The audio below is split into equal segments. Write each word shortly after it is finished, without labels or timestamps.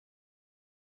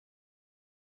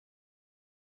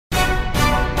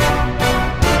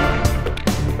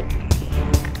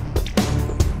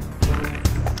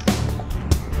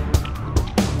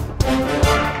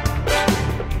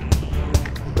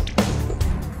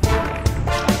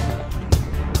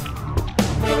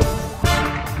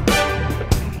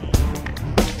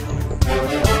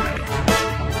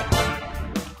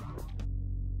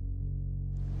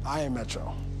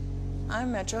Metro.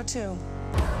 I'm Metro too.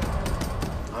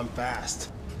 I'm fast.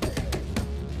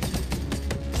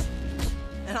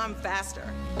 And I'm faster.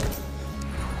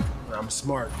 And I'm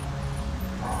smart.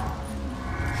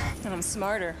 And I'm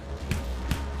smarter.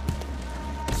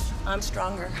 I'm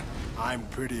stronger. I'm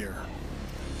prettier.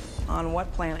 On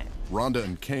what planet? Rhonda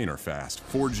and Kane are fast,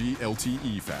 4G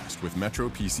LTE fast with Metro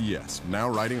PCS, now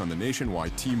riding on the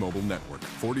nationwide T-Mobile network,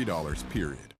 $40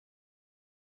 period.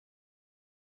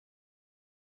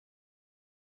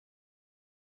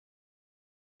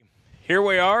 Here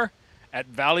we are at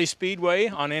Valley Speedway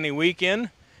on any weekend,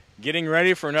 getting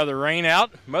ready for another rain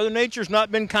out. Mother Nature's not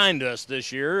been kind to us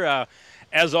this year.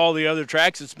 As all the other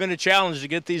tracks, it's been a challenge to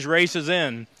get these races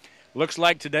in. Looks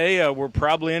like today we're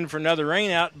probably in for another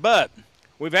rain out, but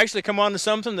we've actually come on to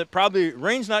something that probably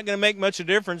rain's not going to make much of a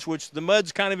difference, which the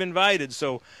mud's kind of invited.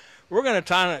 So we're going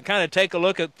to kind of take a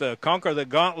look at the Conquer the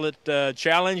Gauntlet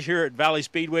challenge here at Valley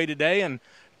Speedway today and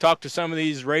talk to some of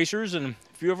these racers, and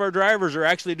a few of our drivers are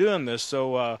actually doing this.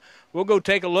 So we'll go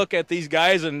take a look at these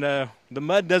guys, and the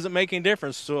mud doesn't make any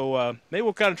difference. So maybe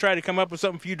we'll kind of try to come up with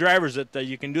something for you drivers that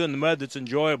you can do in the mud that's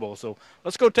enjoyable. So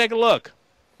let's go take a look.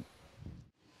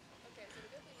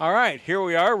 All right, here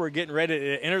we are. We're getting ready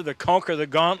to enter the Conquer the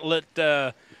Gauntlet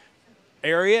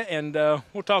area, and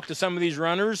we'll talk to some of these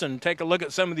runners and take a look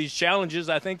at some of these challenges.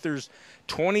 I think there's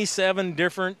 27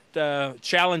 different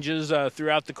challenges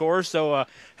throughout the course. So,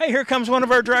 hey, here comes one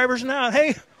of our drivers now.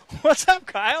 Hey, what's up,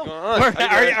 Kyle?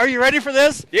 Are you ready for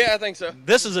this? Yeah, I think so.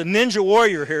 This is a Ninja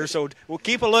Warrior here, so we'll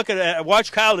keep a look at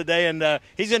watch Kyle today, and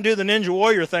he's going to do the Ninja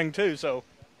Warrior thing too. So,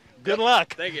 good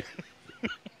luck. Thank you.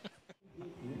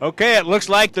 Okay, it looks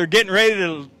like they're getting ready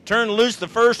to turn loose the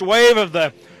first wave of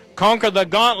the Conquer the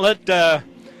Gauntlet.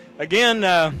 Again,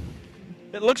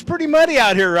 it looks pretty muddy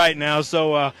out here right now,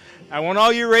 so I want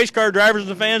all you race car drivers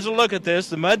and fans to look at this.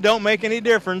 The mud don't make any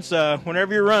difference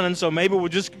whenever you're running, so maybe we'll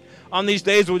just, on these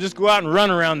days, we'll just go out and run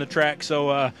around the track.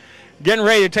 So getting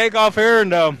ready to take off here,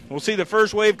 and we'll see the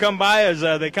first wave come by. As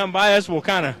they come by us, we'll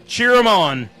kind of cheer them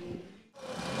on.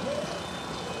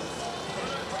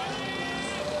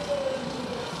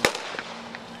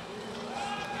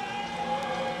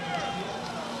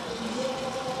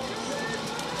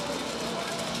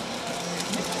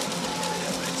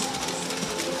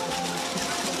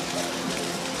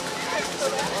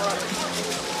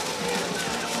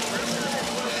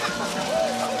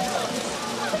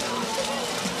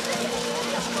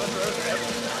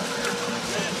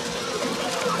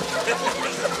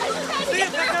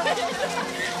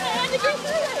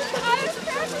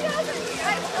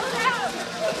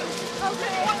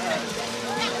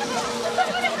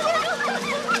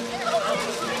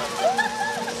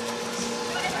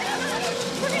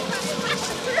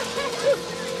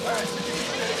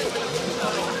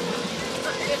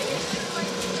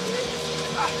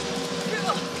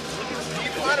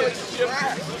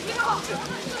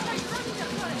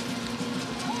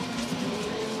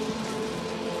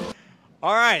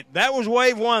 All right, that was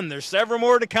wave one. There's several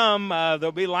more to come.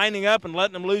 They'll be lining up and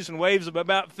letting them loose in waves of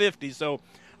about 50. So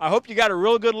I hope you got a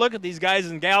real good look at these guys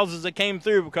and gals as they came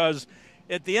through, because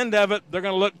at the end of it, they're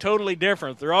going to look totally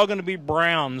different. They're all going to be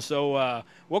brown. So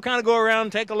we'll kind of go around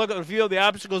and take a look at a few of the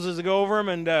obstacles as they go over them,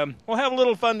 and we'll have a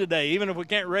little fun today. Even if we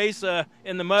can't race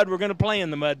in the mud, we're going to play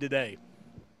in the mud today.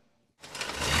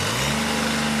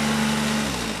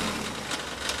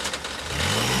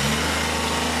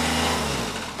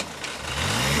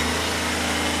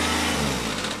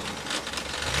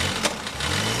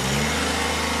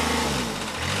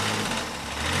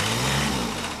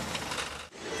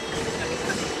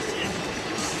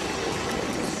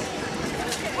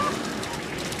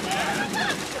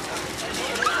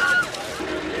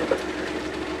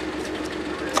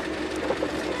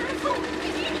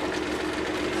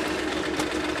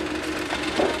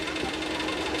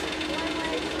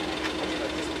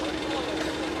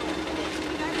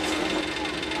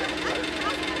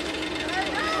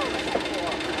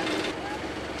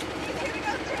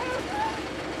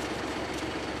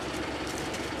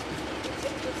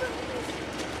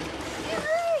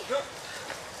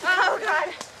 Oh, God.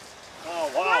 All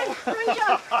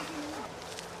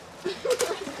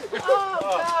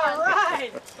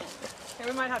right. Okay,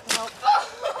 we might have to help.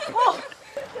 Oh.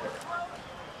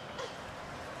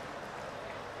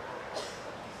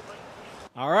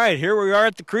 All right, here we are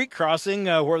at the creek crossing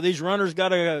where these runners got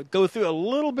to go through a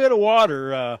little bit of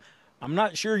water. I'm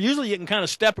not sure. Usually you can kind of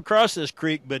step across this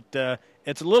creek, but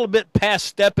it's a little bit past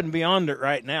stepping beyond it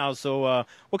right now. So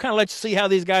we'll kind of let you see how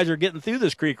these guys are getting through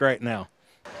this creek right now.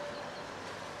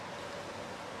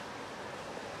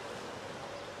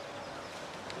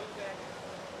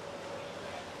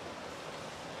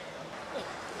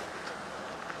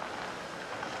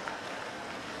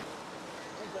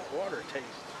 water taste.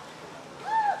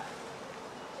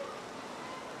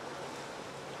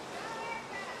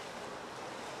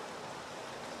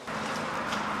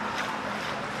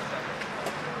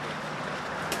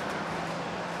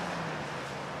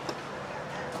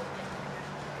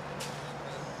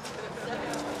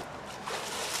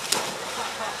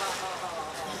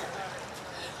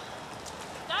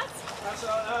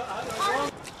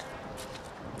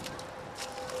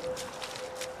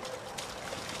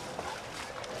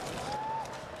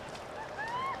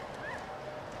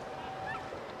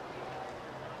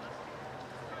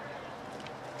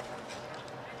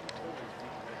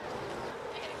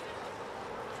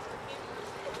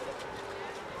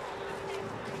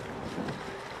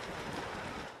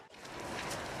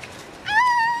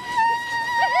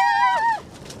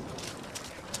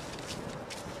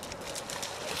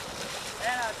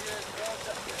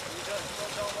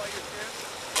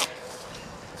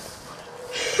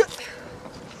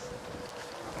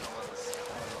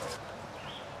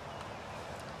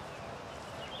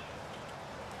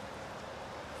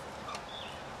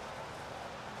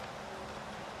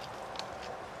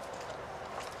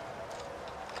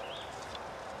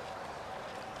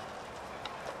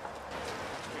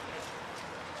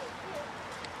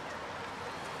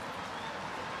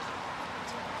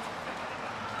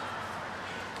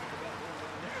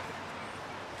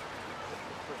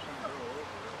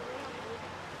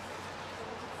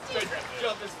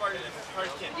 Jump as hard as you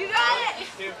can. You got it!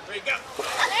 2, 3, go!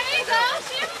 There you go!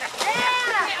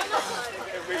 Yeah!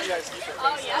 Everybody guys keep it.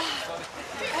 Oh, yeah.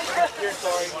 Here,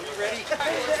 sorry. You ready?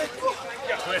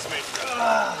 Yeah, twist me.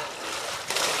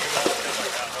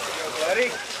 Go, buddy.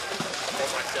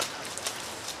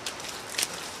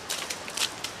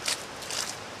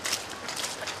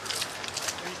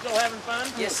 Are you still having fun?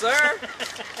 Yes, sir.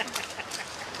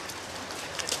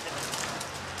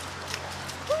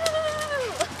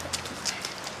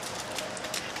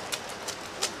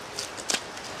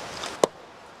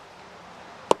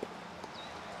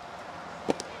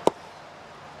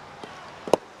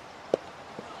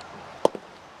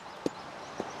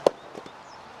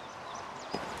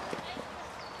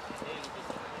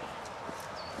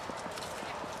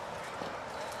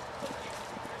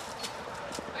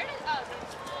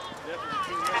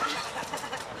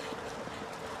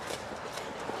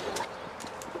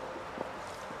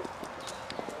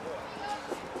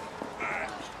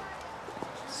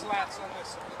 Slats on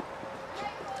this one.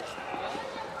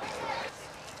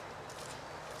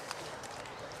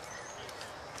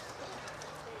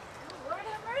 Lord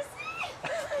have mercy!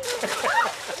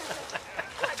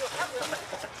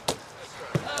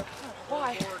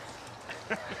 Why?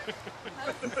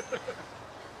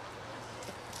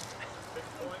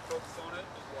 Focus on it,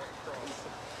 just walk across.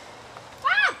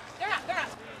 Ah! They're not.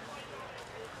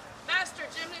 Master,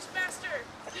 gymnast master!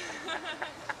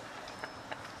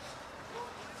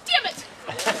 Damn it!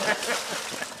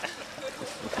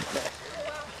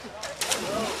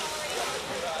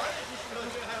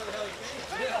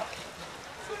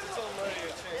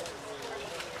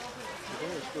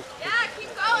 Yeah,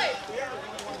 keep going!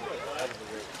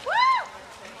 Woo!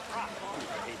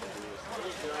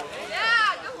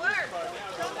 Yeah, good work!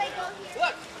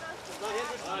 Look!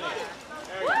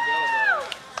 Woo!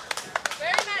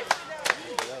 Very nice.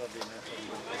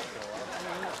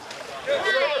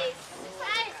 Nice.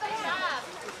 Nice, good job.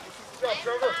 Good job,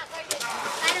 Trevor. I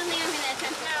don't think I'm going to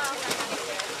attempt to.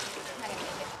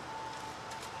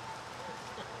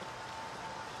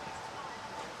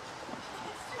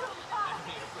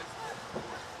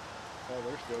 Oh,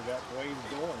 they're still got waves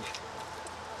going.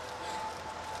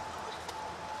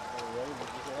 Oh, waves, look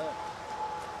at that.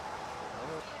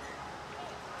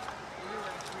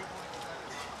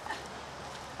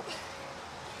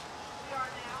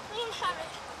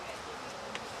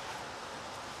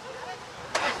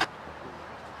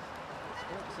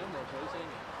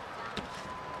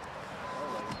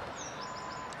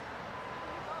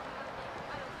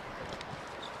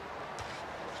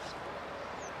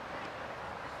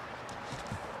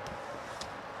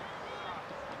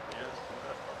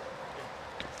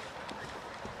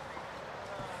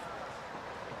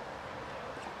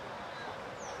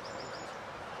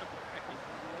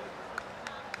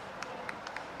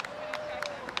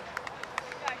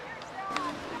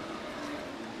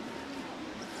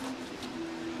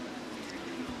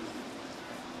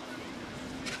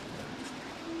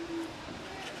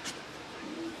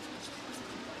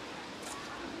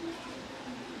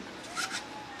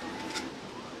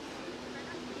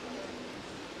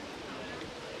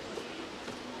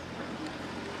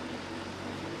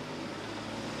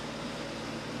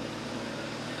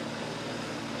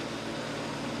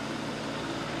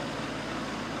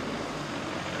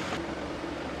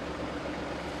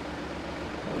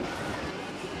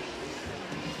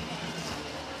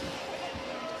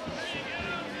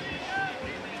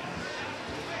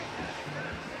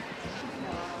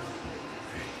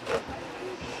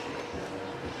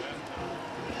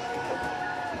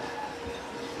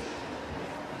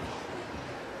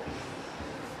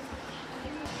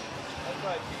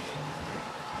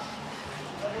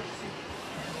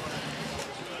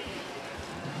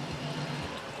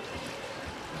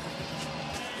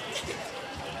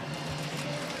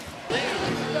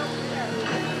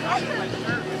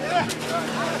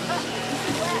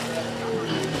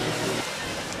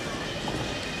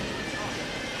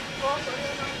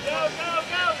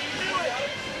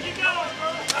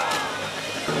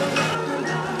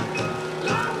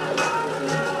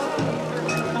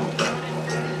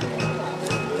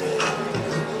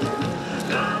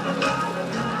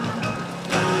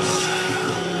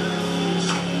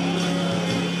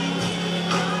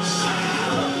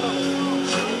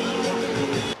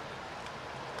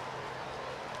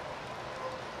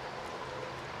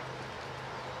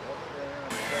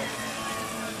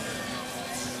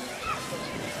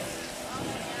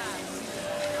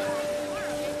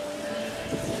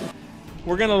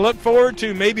 We're going to look forward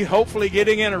to maybe hopefully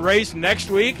getting in a race next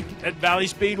week at Valley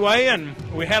Speedway, and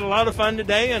we had a lot of fun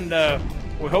today, and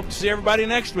we hope to see everybody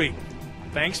next week.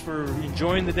 Thanks for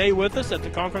enjoying the day with us at the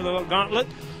Conquer the Gauntlet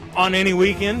on any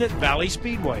weekend at Valley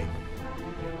Speedway.